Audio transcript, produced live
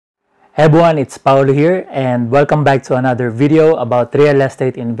Hey everyone, it's Paolo here and welcome back to another video about real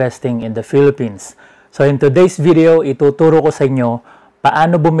estate investing in the Philippines. So in today's video, ituturo ko sa inyo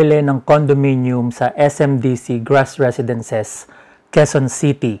paano bumili ng condominium sa SMDC Grass Residences, Quezon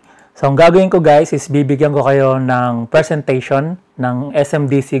City. So ang gagawin ko guys is bibigyan ko kayo ng presentation ng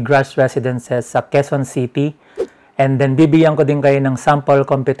SMDC Grass Residences sa Quezon City and then bibigyan ko din kayo ng sample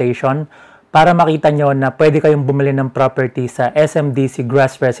computation para makita nyo na pwede kayong bumili ng property sa SMDC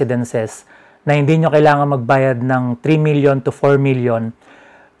Grass Residences na hindi nyo kailangan magbayad ng 3 million to 4 million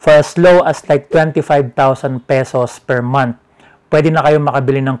for as low as like 25,000 pesos per month. Pwede na kayong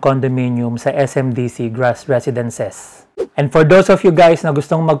makabili ng condominium sa SMDC Grass Residences. And for those of you guys na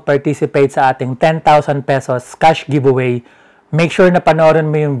gustong mag-participate sa ating 10,000 pesos cash giveaway, make sure na panoorin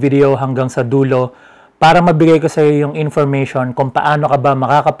mo yung video hanggang sa dulo para mabigay ko sa iyo yung information kung paano ka ba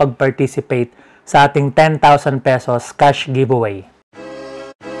makakapag-participate sa ating 10,000 pesos cash giveaway.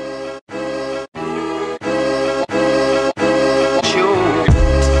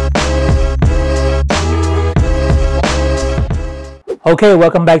 Okay,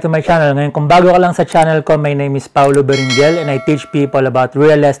 welcome back to my channel. Ngayon, kung bago ka lang sa channel ko, my name is Paolo Beringuel and I teach people about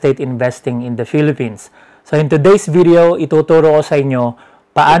real estate investing in the Philippines. So in today's video, ituturo ko sa inyo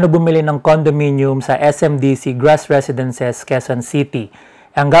paano bumili ng condominium sa SMDC Grass Residences, Quezon City.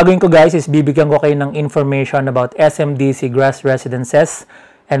 Ang gagawin ko guys is bibigyan ko kayo ng information about SMDC Grass Residences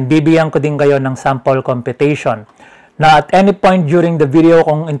and bibigyan ko din kayo ng sample computation. Now at any point during the video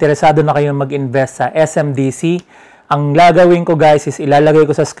kung interesado na kayo mag-invest sa SMDC, ang gagawin ko guys is ilalagay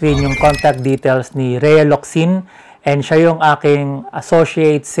ko sa screen yung contact details ni Rhea Locsin and siya yung aking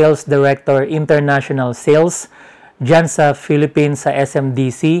Associate Sales Director International Sales dyan sa Philippines sa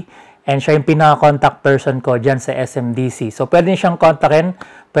SMDC and siya yung pinaka-contact person ko dyan sa SMDC. So, pwede siyang kontakin,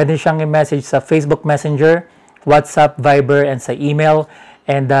 pwede siyang i-message sa Facebook Messenger, WhatsApp, Viber, and sa email.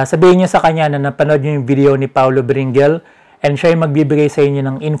 And sabihin niyo sa kanya na napanood niyo yung video ni Paolo Beringuel and siya yung magbibigay sa inyo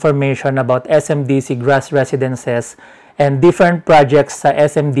ng information about SMDC Grass Residences and different projects sa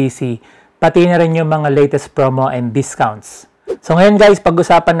SMDC, pati na rin yung mga latest promo and discounts. So, ngayon guys,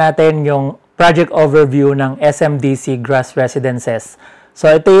 pag-usapan natin yung project overview ng SMDC Grass Residences. So,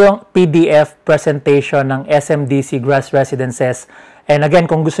 ito yung PDF presentation ng SMDC Grass Residences. And again,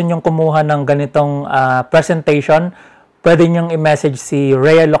 kung gusto nyong kumuha ng ganitong presentation, pwede nyong i-message si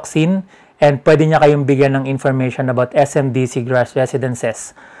Rhea Locsin and pwede niya kayong bigyan ng information about SMDC Grass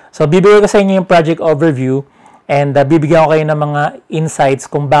Residences. So, bibigyan ko sa inyo yung project overview and bibigyan ko kayo ng mga insights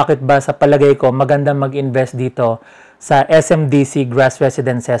kung bakit ba sa palagay ko maganda mag-invest dito sa SMDC Grass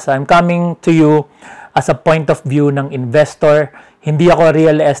Residences. So, I'm coming to you as a point of view ng investor. Hindi ako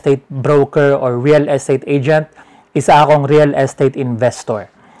real estate broker or real estate agent. Isa akong real estate investor.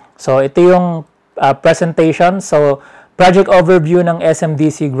 So, ito yung presentation. So, project overview ng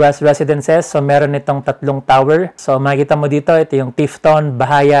SMDC Grass Residences. So, meron itong tatlong tower. So, makikita mo dito, ito yung Tifton,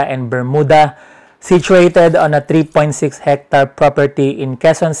 Bahaya, and Bermuda. Situated on a 3.6 hectare property in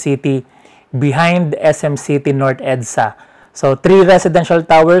Quezon City, behind SM City North EDSA. So, 3 residential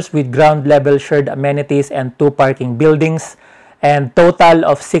towers with ground level shared amenities and 2 parking buildings and total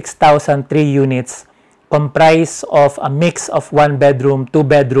of 6,003 units comprised of a mix of 1 bedroom, 2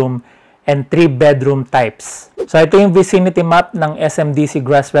 bedroom, and 3 bedroom types. So, ito yung vicinity map ng SMDC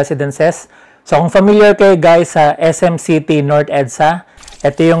Grass Residences. So, kung familiar kayo guys sa SM City North EDSA,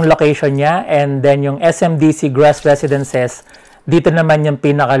 ito yung location niya and then yung SMDC Grass Residences, dito naman yung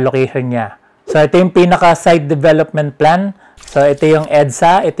pinaka-location niya. So, ito yung pinaka-site development plan. So, ito yung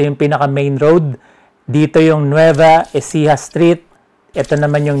EDSA. Ito yung pinaka-main road. Dito yung Nueva Ecija Street. Ito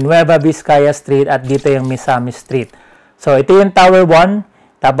naman yung Nueva Vizcaya Street. At dito yung Misamis Street. So, ito yung Tower 1.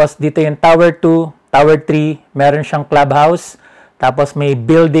 Tapos, dito yung Tower 2, Tower 3. Meron siyang clubhouse. Tapos, may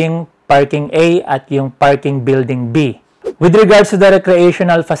building, parking A, at yung parking building B. With regards to the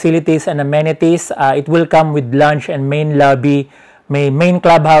recreational facilities and amenities, it will come with lunch and main lobby. May main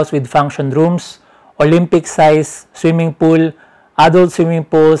clubhouse with function rooms, Olympic-size swimming pool, adult swimming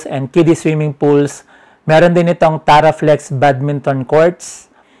pools, and kiddie swimming pools. Meron din itong Taraflex badminton courts,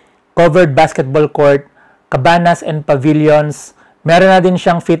 covered basketball court, cabanas and pavilions. Meron na din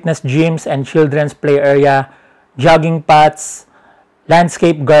siyang fitness gyms and children's play area, jogging paths,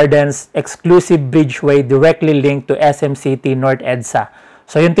 landscape gardens, exclusive bridgeway directly linked to SM City North EDSA.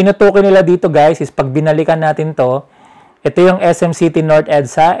 So yung tinutukoy nila dito guys is pag binalikan natin to, ito yung SM City North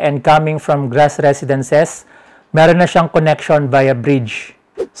EDSA and coming from Grass Residences, meron na siyang connection via bridge.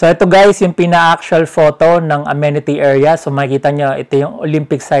 So ito guys, yung pina-actual photo ng amenity area. So makikita nyo, ito yung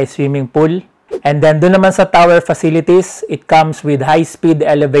Olympic-size swimming pool. And then doon naman sa tower facilities, it comes with high-speed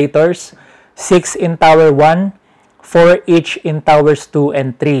elevators, 6 in Tower 1, 4 each in Towers 2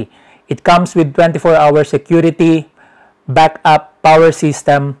 and 3. It comes with 24-hour security, backup power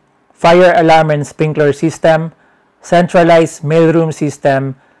system, fire alarm and sprinkler system, centralized mailroom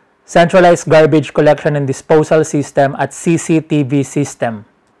system, centralized garbage collection and disposal system, at CCTV system.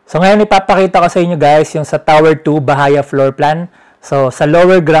 So ngayon ipapakita ko sa inyo guys yung sa Tower 2 Bahaya floor plan. So sa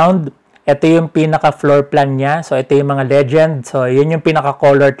lower ground, ito yung pinaka floor plan niya. So ito yung mga legend. So yun yung pinaka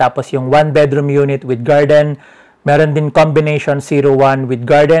color, tapos yung 1 bedroom unit with garden. Meron din combination 01 with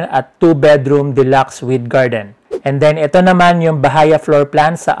garden at 2 bedroom deluxe with garden. And then ito naman yung Bahaya floor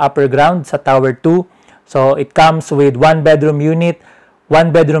plan sa upper ground sa Tower 2. So it comes with 1 bedroom unit,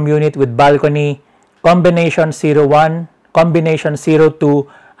 1 bedroom unit with balcony, combination 01, combination 02,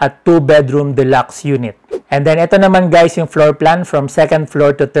 at 2 bedroom deluxe unit. And then ito naman guys yung floor plan from 2nd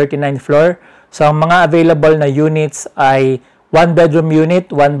floor to 39th floor. So ang mga available na units ay 1 bedroom unit,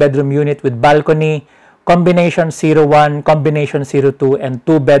 1 bedroom unit with balcony, combination 01, combination 02, and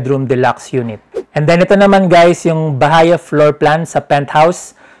 2 bedroom deluxe unit. And then ito naman guys yung Bahaya floor plan sa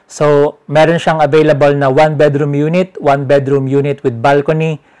penthouse. So meron siyang available na 1 bedroom unit, 1 bedroom unit with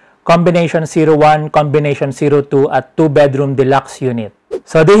balcony, combination 01, combination 02, at 2 bedroom deluxe unit.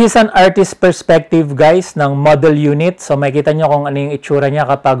 So this is an artist perspective guys ng model unit. So makikita nyo kung ano yung itsura niya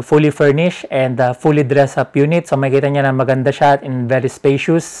kapag fully furnished and fully dressed up unit. So makikita nyo na maganda siya and very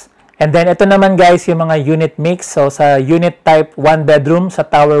spacious. And then ito naman guys yung mga unit mix. So sa unit type 1 bedroom sa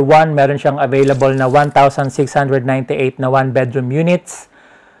Tower 1 meron siyang available na 1,698 na 1 bedroom units.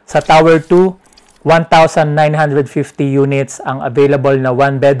 Sa Tower 2 1,950 units ang available na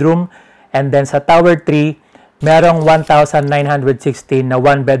 1 bedroom. And then sa Tower 3 merong 1,916 na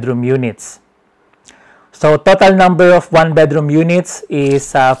 1 bedroom units. So total number of 1 bedroom units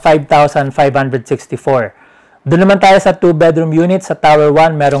is 5,564. Doon naman tayo sa 2 bedroom units. Sa Tower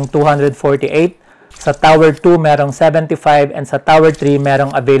 1 merong 248, sa Tower 2 merong 75, and sa Tower 3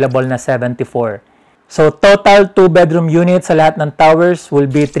 merong available na 74. So total 2 bedroom units sa lahat ng towers will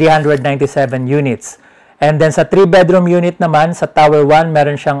be 397 units. And then sa 3 bedroom unit naman sa Tower 1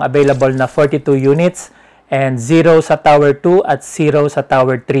 meron siyang available na 42 units, and 0 sa Tower 2 at 0 sa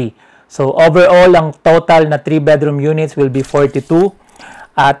Tower 3. So overall, ang total na 3 bedroom units will be 42,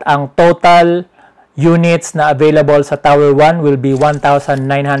 at ang total units na available sa Tower 1 will be 1,988.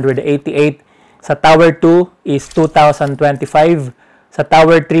 Sa Tower 2 is 2,025. Sa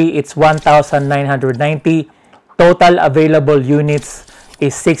Tower 3, it's 1,990. Total available units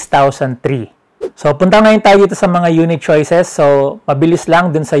is 6,003. So punta ngayon tayo dito sa mga unit choices. So mabilis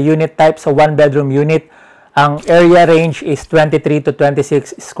lang dun sa unit type. So 1 bedroom unit, ang area range is 23 to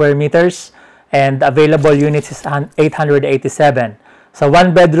 26 square meters, and available units is 887. Sa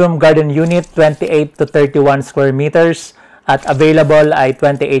 1 bedroom garden unit, 28 to 31 square meters, at available ay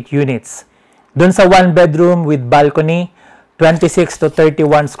 28 units. Dun sa 1 bedroom with balcony, 26 to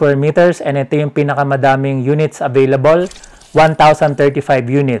 31 square meters, and ito yung pinakamadaming units available, 1,035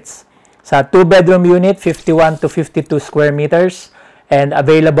 units. Sa 2 bedroom unit, 51 to 52 square meters, and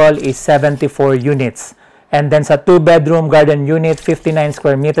available is 74 units. And then sa 2 bedroom garden unit, 59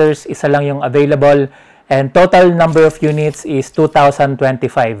 square meters, isa lang yung available, and total number of units is 2,025.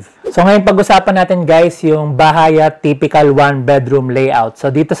 So ngayon pag-usapan natin guys yung Bahaya typical 1 bedroom layout. So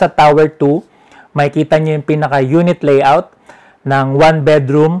dito sa Tower 2, makikita nyo yung pinaka-unit layout ng 1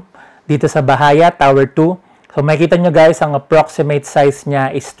 bedroom dito sa Bahaya Tower 2. So makikita nyo guys, ang approximate size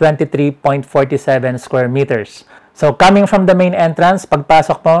niya is 23.47 square meters. So coming from the main entrance,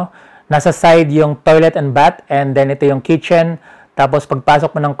 pagpasok mo, nasa side yung toilet and bath, and then ito yung kitchen. Tapos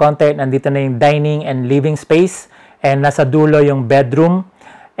pagpasok mo ng konti, nandito na yung dining and living space, and nasa dulo yung bedroom,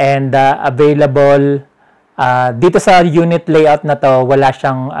 and available dito sa unit layout na to, wala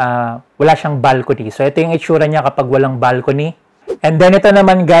siyang balcony. So ito yung itsura niya kapag walang balcony. And then ito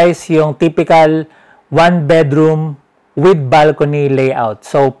naman guys yung typical 1 bedroom with balcony layout.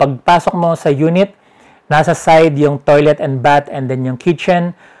 So pagpasok mo sa unit, nasa side yung toilet and bath, and then yung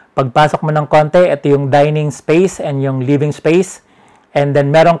kitchen. Pagpasok mo ng konti, ito yung dining space and yung living space. And then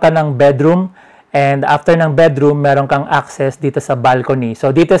meron ka ng bedroom, and after ng bedroom, meron kang access dito sa balcony.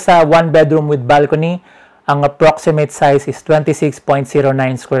 So dito sa 1 bedroom with balcony, ang approximate size is 26.09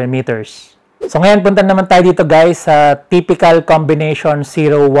 square meters. So ngayon punta naman tayo dito guys sa typical combination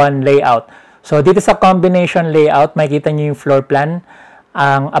 01 layout. So dito sa combination layout, makikita nyo yung floor plan.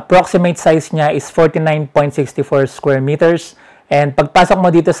 Ang approximate size niya is 49.64 square meters. And pagpasok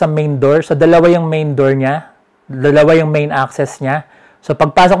mo dito sa main door, so dalawa yung main door niya, dalawa yung main access niya. So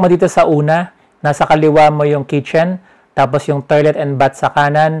pagpasok mo dito sa una, nasa kaliwa mo yung kitchen, tapos yung toilet and bath sa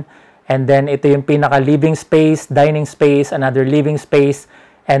kanan, and then ito yung pinaka living space, dining space, another living space,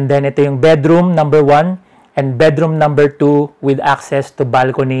 and then ito yung bedroom number 1, and bedroom number 2 with access to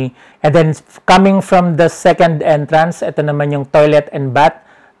balcony. And then coming from the second entrance, ito naman yung toilet and bath.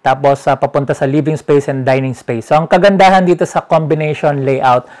 Tapos papunta sa living space and dining space. So ang kagandahan dito sa combination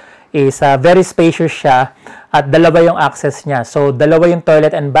layout is very spacious siya at dalawa yung access niya. So dalawa yung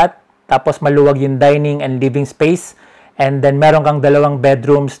toilet and bath, tapos maluwag yung dining and living space. And then meron kang dalawang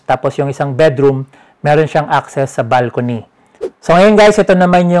bedrooms, tapos yung isang bedroom, meron siyang access sa balcony. So ngayon guys, ito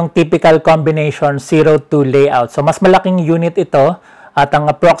naman yung typical combination 0-2 layout. So mas malaking unit ito at ang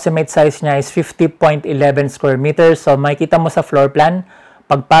approximate size niya is 50.11 square meters. So makikita mo sa floor plan,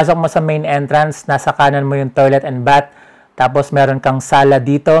 pagpasok mo sa main entrance, nasa kanan mo yung toilet and bath. Tapos meron kang sala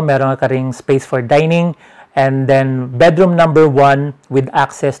dito, meron ka ring space for dining, and then bedroom number 1 with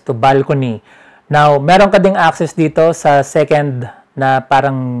access to balcony. Now, meron ka ding access dito sa second na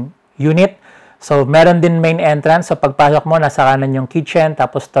parang unit. So, meron din main entrance. So, pagpasok mo, nasa kanan yung kitchen,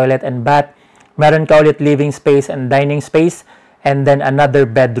 tapos toilet and bath. Meron ka ulit living space and dining space, and then another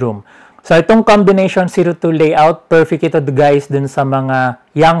bedroom. So, itong combination 0-2 layout, perfect ito guys dun sa mga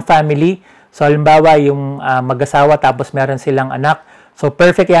young family. So, halimbawa, yung mag-asawa tapos meron silang anak. So,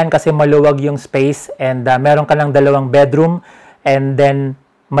 perfect yan kasi maluwag yung space and meron ka lang dalawang bedroom and then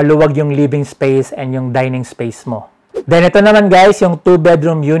maluwag yung living space and yung dining space mo. Then, ito naman guys, yung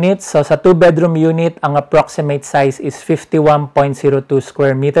 2-bedroom unit. So, sa 2-bedroom unit, ang approximate size is 51.02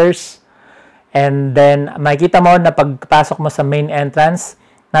 square meters. And then, makikita mo na pagpasok mo sa main entrance,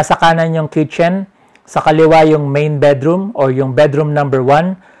 nasa kanan yung kitchen, sa kaliwa yung main bedroom or yung bedroom number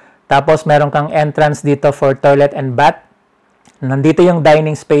 1. Tapos, meron kang entrance dito for toilet and bath. Nandito yung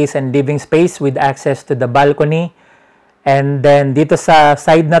dining space and living space with access to the balcony. And then, dito sa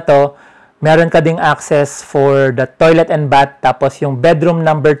side na to, meron ka ding access for the toilet and bath. Tapos, yung bedroom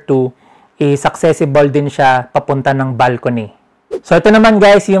number 2 is accessible din siya papunta ng balcony. So, ito naman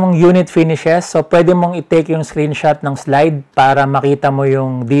guys, yung unit finishes. So, pwede mong i-take yung screenshot ng slide para makita mo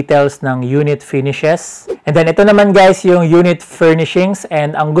yung details ng unit finishes. And then, ito naman guys, yung unit furnishings.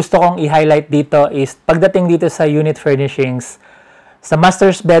 And ang gusto kong i-highlight dito is, pagdating dito sa unit furnishings, sa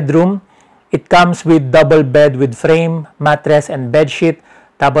master's bedroom, it comes with double bed with frame, mattress, and bedsheet.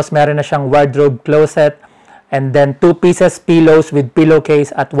 Tapos, meron na siyang wardrobe closet. And then, 2 pieces pillows with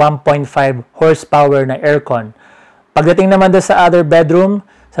pillowcase at 1.5 horsepower na aircon. Pagdating naman doon sa other bedroom,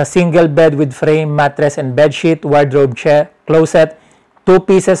 sa single bed with frame, mattress, and bedsheet, wardrobe closet, 2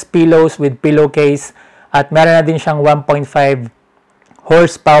 pieces pillows with pillowcase, at meron na din siyang 1.5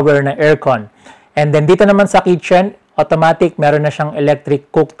 horsepower na aircon. And then dito naman sa kitchen, automatic, meron na siyang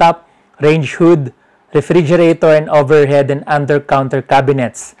electric cooktop, range hood, refrigerator, and overhead and under-counter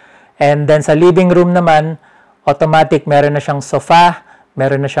cabinets. And then sa living room naman, automatic, meron na siyang sofa,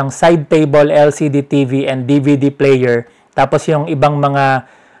 meron na siyang side table, LCD TV, and DVD player. Tapos yung ibang mga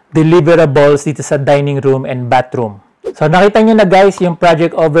deliverables dito sa dining room and bathroom. So nakita nyo na guys yung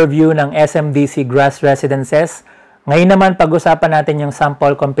project overview ng SMDC Grass Residences. Ngayon naman pag-usapan natin yung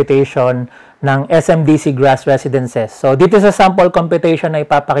sample computation ng SMDC Grass Residences. So dito sa sample computation na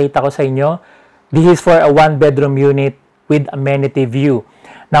ipapakita ko sa inyo, this is for a 1-bedroom unit with amenity view.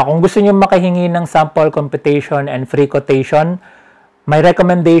 Now kung gusto nyo makahingi ng sample computation and free quotation, my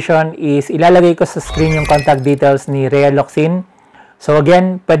recommendation is ilalagay ko sa screen yung contact details ni Rhea Locsin. So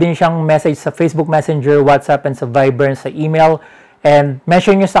again, pwede nyo siyang message sa Facebook Messenger, WhatsApp, and sa Viber, and sa email. And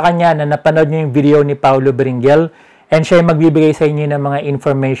mention nyo sa kanya na napanood nyo yung video ni Paolo Beringuel. And siya yung magbibigay sa inyo ng mga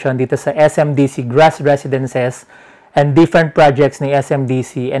information dito sa SMDC Grass Residences and different projects ni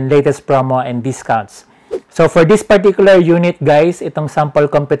SMDC and latest promo and discounts. So for this particular unit guys, itong sample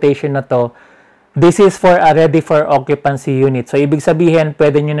computation na to, this is for a ready for occupancy unit. So, ibig sabihin,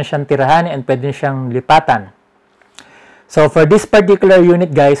 pwede nyo na siyang tirahan and pwede nyo siyang lipatan. So, for this particular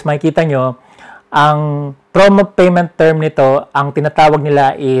unit, guys, makikita nyo, ang promo payment term nito, ang tinatawag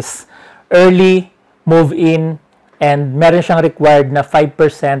nila is early move-in and meron siyang required na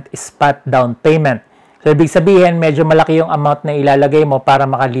 5% spot down payment. So, ibig sabihin, medyo malaki yung amount na ilalagay mo para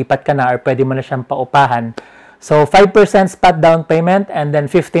makalipat ka na or pwede mo na siyang paupahan. So, 5% spot down payment and then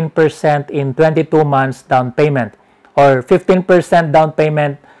 15% in 22 months down payment. Or 15% down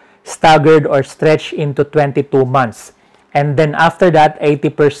payment staggered or stretched into 22 months. And then after that,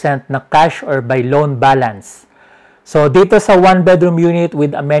 80% na cash or by loan balance. So, dito sa 1-bedroom unit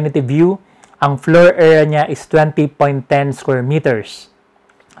with amenity view, ang floor area niya is 20.10 square meters.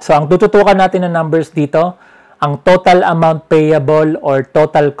 So, ang tututukan natin na numbers dito, ang total amount payable or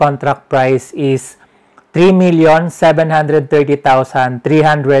total contract price is 3,730,380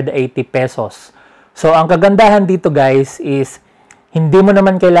 pesos. So, ang kagandahan dito guys is hindi mo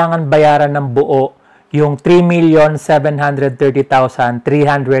naman kailangan bayaran ng buo yung 3,730,380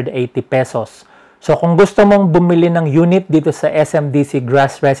 pesos. So kung gusto mong bumili ng unit dito sa SMDC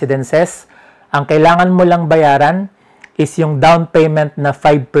Grass Residences, ang kailangan mo lang bayaran is yung down payment na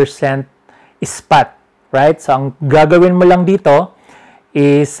 5% spot, right? So ang gagawin mo lang dito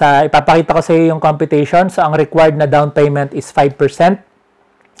is ipapakita ko sa iyo yung computation. So ang required na down payment is 5%,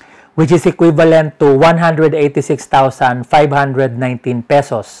 which is equivalent to 186,519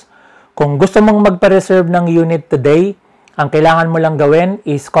 pesos. Kung gusto mong magpa-reserve ng unit today, ang kailangan mo lang gawin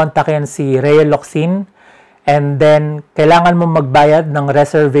is kontakin si Rhea Locsin, and then kailangan mo magbayad ng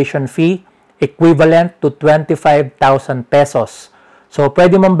reservation fee equivalent to 25,000 pesos. So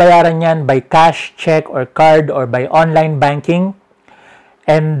pwede mong bayaran yan by cash, check, or card, or by online banking.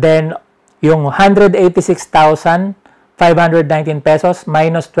 And then yung 186,519 pesos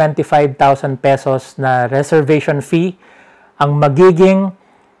minus 25,000 pesos na reservation fee, ang magiging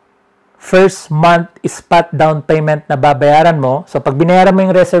first month spot down payment na babayaran mo. So pag binayaran mo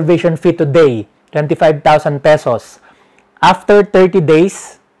yung reservation fee today, 25,000 pesos, after 30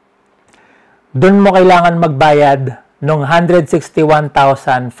 days, dun mo kailangan magbayad ng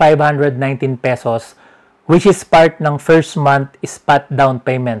 161,519 pesos, which is part ng first month spot down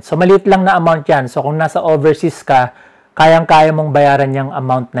payment. So maliit lang na amount yan. So kung nasa overseas ka, kayang-kaya mong bayaran yung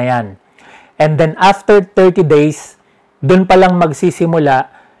amount na yan. And then after 30 days, dun pa lang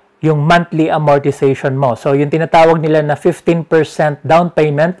magsisimula yung monthly amortization mo. So, yung tinatawag nila na 15% down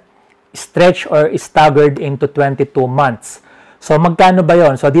payment, stretch or staggered into 22 months. So, magkano ba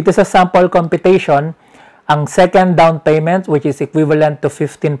yon? So, dito sa sample computation, ang second down payment, which is equivalent to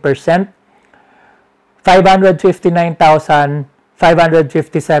 15%,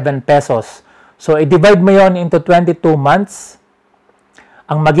 559,557 pesos. So, i-divide mo yon into 22 months.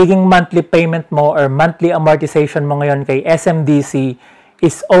 Ang magiging monthly payment mo or monthly amortization mo ngayon kay SMDC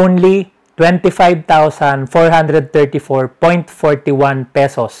is only 25,434.41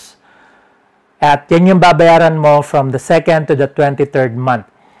 pesos. At yan yung babayaran mo from the 2nd to the 23rd month.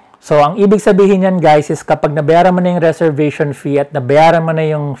 So, ang ibig sabihin yan guys is kapag nabayaran mo na yung reservation fee at nabayaran mo na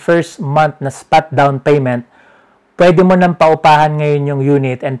yung first month na spot down payment, pwede mo nang paupahan ngayon yung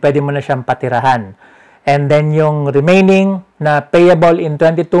unit and pwede mo na siyang patirahan. And then yung remaining na payable in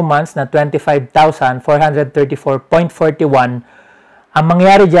 22 months na 25,434.41, ang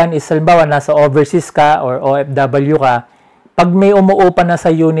mangyari dyan is, halimbawa, nasa overseas ka or OFW ka, pag may umuupa na sa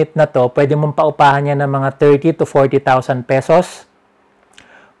unit na to, pwede mong paupahan niya ng mga 30 to 40,000 pesos.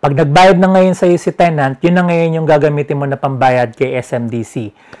 Pag nagbayad na ngayon sa'yo si tenant, yun na ngayon yung gagamitin mo na pambayad kay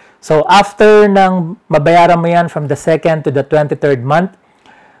SMDC. So, after nang mabayaran mo yan from the 2nd to the 23rd month,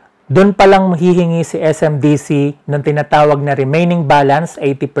 dun pa lang hihingi si SMDC ng tinatawag na remaining balance,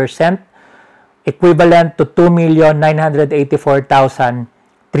 80%, equivalent to 2,984,304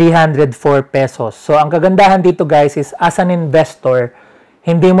 pesos. So, ang kagandahan dito guys is as an investor,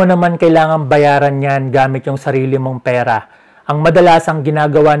 hindi mo naman kailangan bayaran yan gamit yung sarili mong pera. Ang madalas ang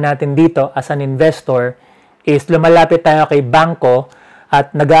ginagawa natin dito as an investor is lumalapit tayo kay bangko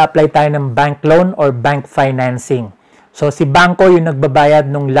at nag-a-apply tayo ng bank loan or bank financing. So, si bangko yung nagbabayad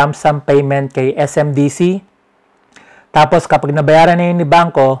ng lump sum payment kay SMDC. Tapos, kapag nabayaran na yun ni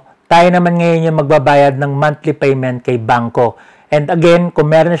bangko, tayo naman ngayon yung magbabayad ng monthly payment kay bangko. And again,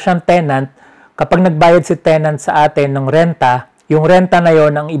 kung meron siyang tenant, kapag nagbayad si tenant sa atin ng renta, yung renta na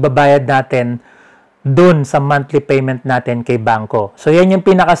yon ang ibabayad natin dun sa monthly payment natin kay bangko. So, yan yung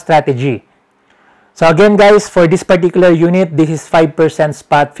pinaka-strategy. So, again guys, for this particular unit, this is 5%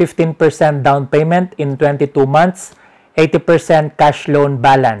 spot, 15% down payment in 22 months, 80% cash loan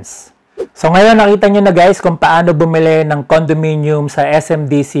balance. So ngayon nakita nyo na guys kung paano bumili ng condominium sa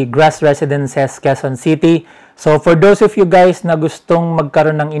SMDC Grass Residences, Quezon City. So for those of you guys na gustong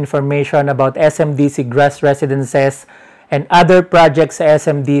magkaroon ng information about SMDC Grass Residences and other projects sa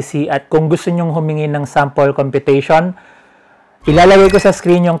SMDC at kung gusto nyong humingi ng sample computation, ilalagay ko sa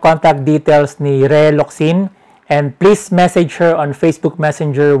screen yung contact details ni Rhea Locsin, and please message her on Facebook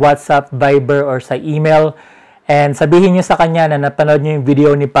Messenger, WhatsApp, Viber, or sa email. And sabihin nyo sa kanya na napanood nyo yung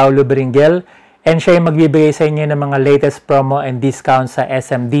video ni Paolo Beringuel and siya yung magbibigay sa inyo ng mga latest promo and discounts sa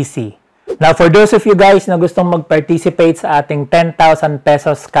SMDC. Now, for those of you guys na gustong mag-participate sa ating 10,000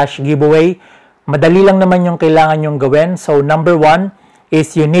 pesos cash giveaway, madali lang naman yung kailangan nyong gawin. So, number 1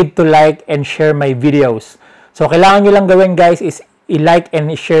 is you need to like and share my videos. So, kailangan nyo lang gawin guys is i-like and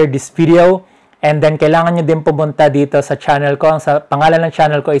i-share this video. And then, kailangan nyo din pumunta dito sa channel ko. Ang pangalan ng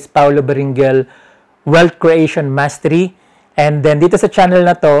channel ko is Paolo Beringuel Wealth Creation Mastery. And then dito sa channel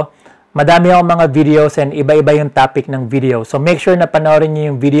na to, madami akong mga videos and iba-iba yung topic ng video. So make sure na panoorin niyo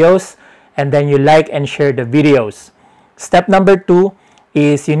yung videos and then you like and share the videos. Step number 2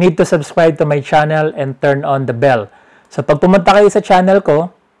 is you need to subscribe to my channel and turn on the bell. So pag pumunta kayo sa channel ko,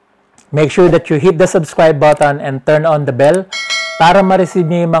 make sure that you hit the subscribe button and turn on the bell para ma-receive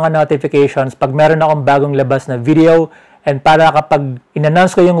niyo yung mga notifications pag meron akong bagong labas na video, and para kapag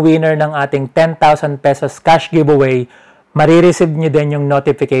in-announce ko yung winner ng ating 10,000 pesos cash giveaway, marireceive niyo din yung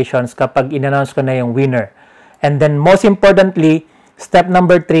notifications kapag in-announce ko na yung winner. And then most importantly, step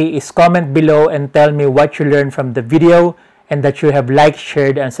number 3 is comment below and tell me what you learned from the video and that you have liked,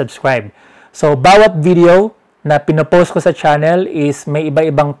 shared, and subscribed. So bawat video na pinopost ko sa channel is may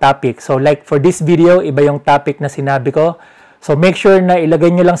iba-ibang topic. So like for this video, iba yung topic na sinabi ko. So make sure na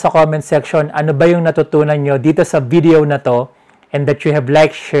ilagay nyo lang sa comment section ano ba yung natutunan nyo dito sa video na to and that you have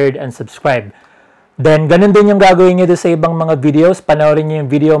liked, shared, and subscribed. Then ganun din yung gagawin nyo doon sa ibang mga videos. Panoorin nyo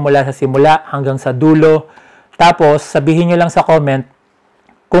yung video mula sa simula hanggang sa dulo. Tapos sabihin nyo lang sa comment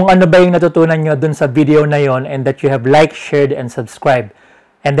kung ano ba yung natutunan nyo dun sa video na yon and that you have liked, shared, and subscribed.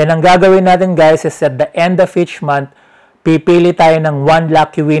 And then ang gagawin natin guys is at the end of each month, pipili tayo ng 1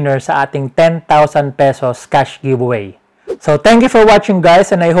 lucky winner sa ating 10,000 pesos cash giveaway. So thank you for watching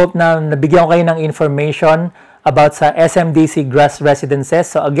guys, and I hope na nabigyan ko kayo ng information about sa SMDC grass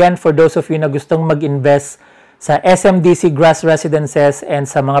residences. So again, for those of you na gustong mag-invest sa SMDC grass residences and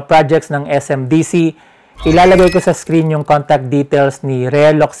sa mga projects ng SMDC, ilalagay ko sa screen yung contact details ni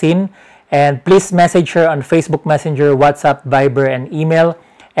Rhea Locsin, and please message her on Facebook Messenger, WhatsApp, Viber, and email.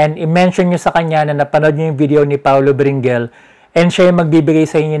 And i-mention nyo sa kanya na napanood nyo yung video ni Paolo Beringuel, and siya yung magbibigay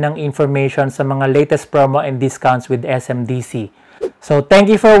sa inyo ng information sa mga latest promo and discounts with SMDC. So thank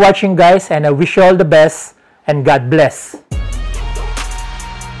you for watching guys, and I wish you all the best and God bless.